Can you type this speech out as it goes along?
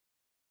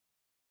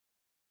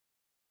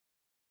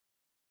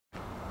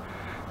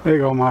There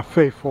you go, my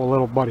faithful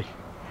little buddy,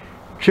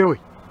 Chewy.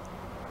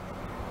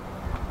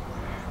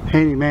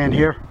 Handyman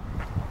here.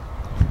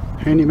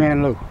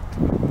 Handyman Lou.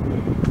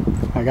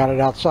 I got it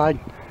outside.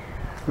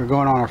 We're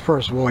going on our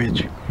first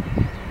voyage.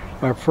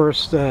 Our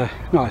first,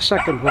 no,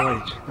 second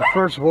voyage. The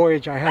first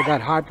voyage I had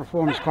that high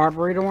performance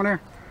carburetor on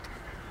there.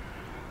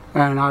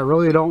 And I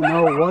really don't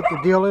know what the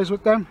deal is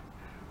with them.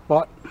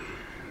 But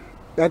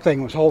that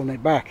thing was holding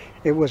it back.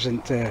 It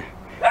wasn't,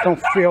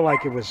 don't feel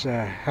like it was,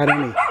 had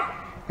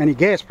any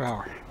gas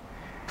power.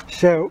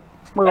 So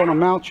we're going to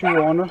mount you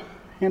on the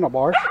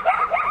handlebars.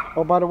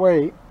 Oh, by the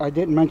way, I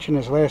didn't mention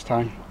this last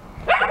time.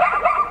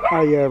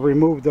 I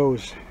removed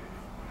those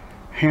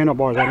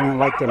handlebars. I didn't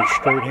like them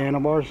straight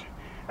handlebars,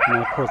 and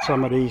I put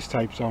some of these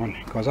types on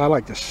because I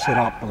like to sit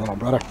up a little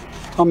better.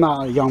 I'm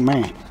not a young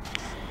man.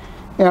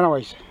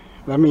 Anyways,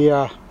 let me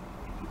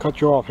cut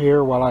you off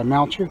here while I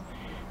mount you,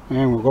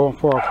 and we're going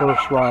for our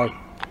first ride.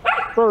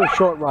 Very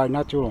short ride,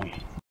 not too long.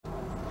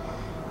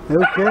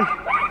 Okay,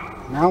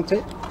 mount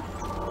it.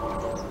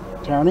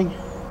 Turning.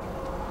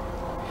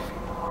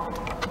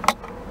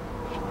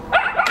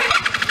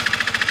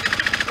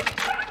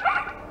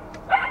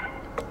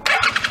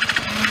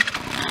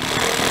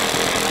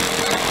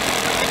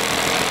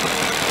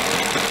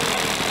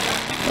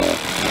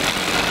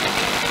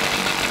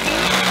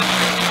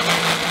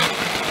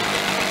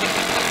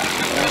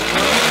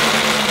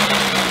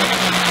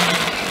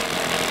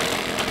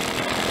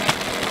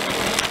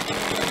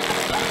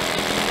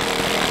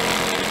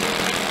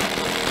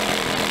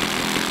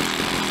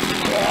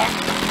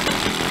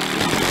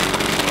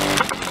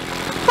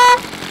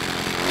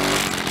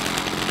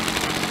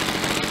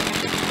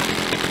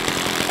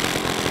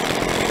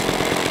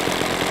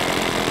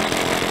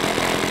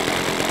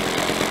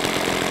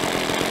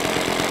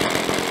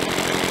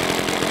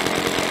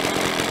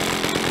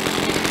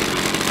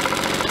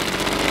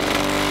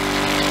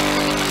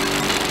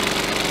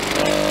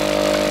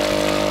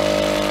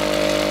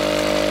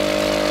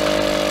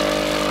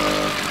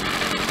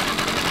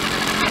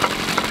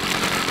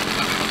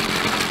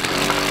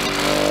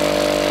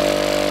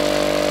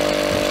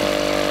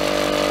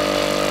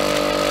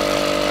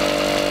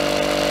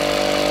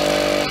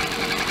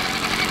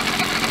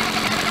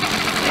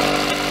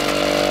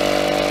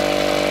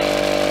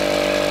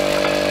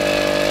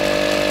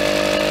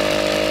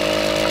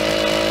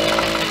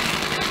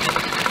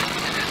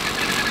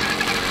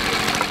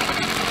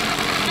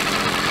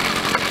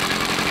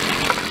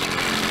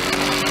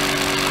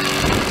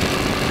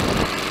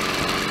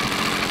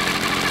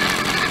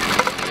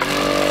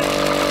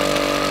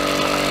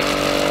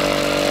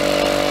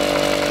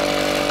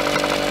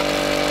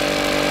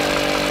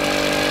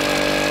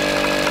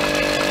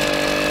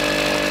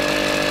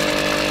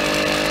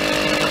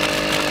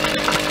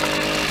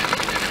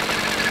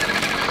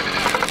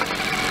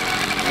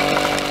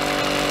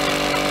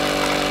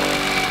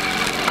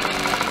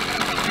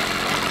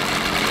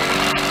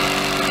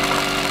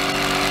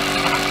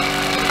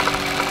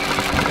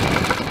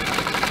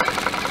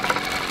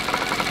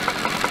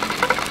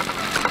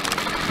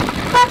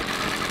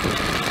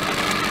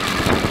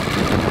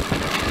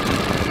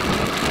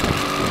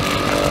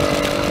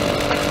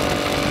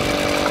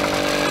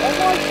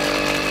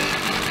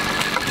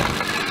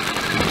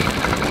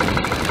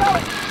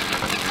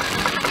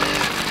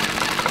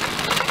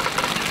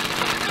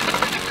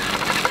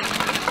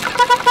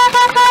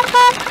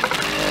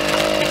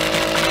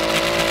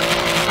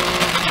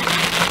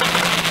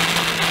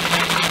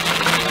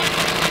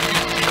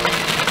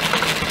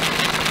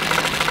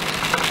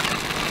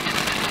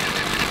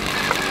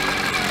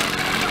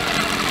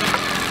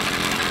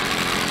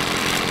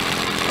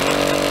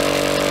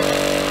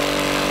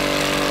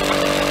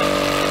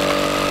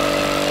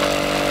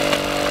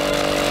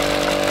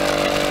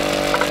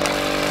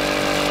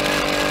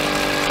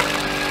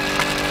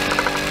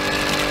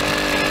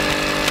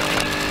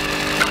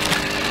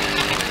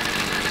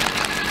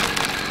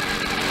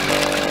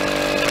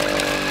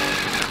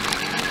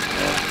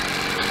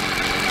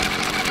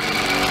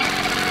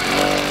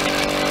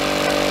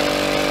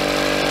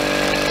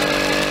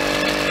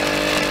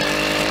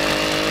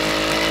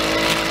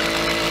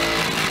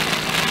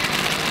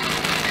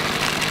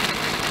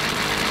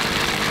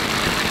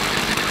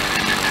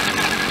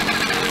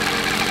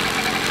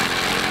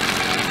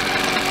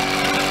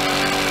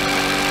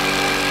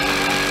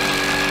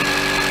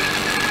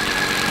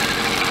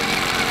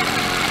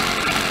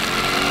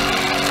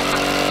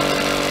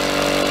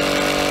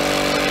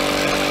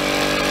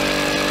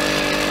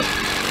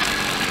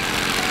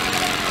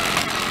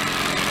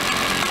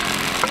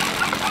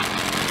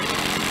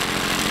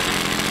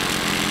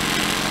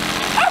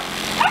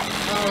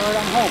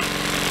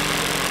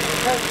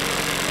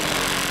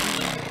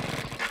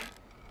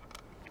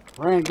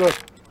 Ran good.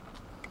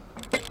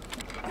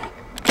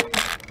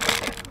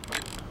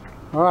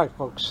 Alright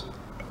folks,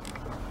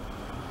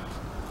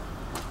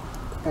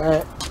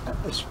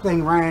 this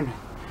thing ran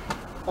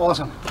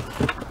awesome.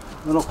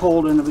 A little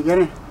cold in the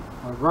beginning,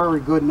 but very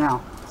good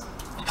now.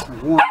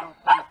 It warmed up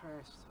pretty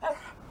fast.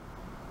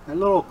 That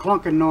little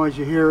clunking noise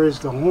you hear is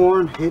the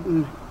horn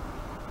hitting.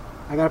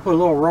 I gotta put a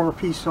little rubber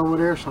piece over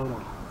there so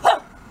the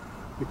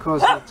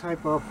because the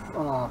type of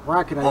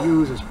bracket I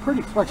use is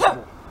pretty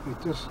flexible. It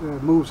just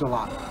moves a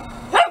lot.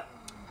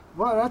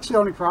 Well, that's the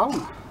only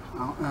problem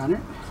on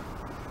it.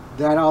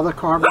 That other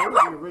carburetor,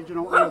 the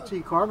original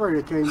MT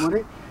carburetor that came with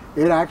it,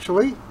 it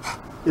actually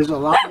is a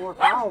lot more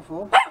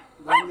powerful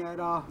than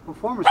that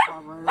performance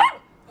carburetor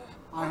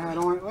I had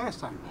on it last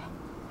time.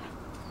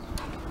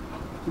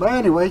 But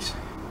anyways,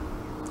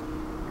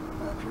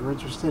 if you're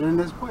interested in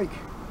this bike,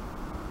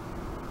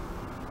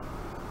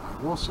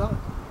 I will sell it.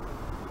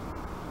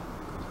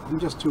 I'm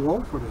just too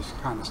old for this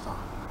kind of stuff.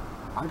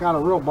 I got a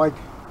real bike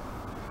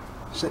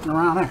sitting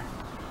around there.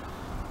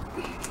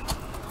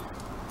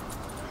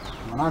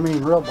 When I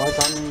mean real bike,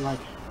 I mean like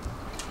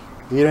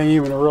it ain't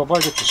even a real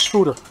bike, it's a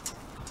scooter.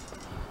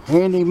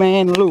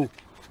 Handyman Lou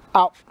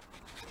out.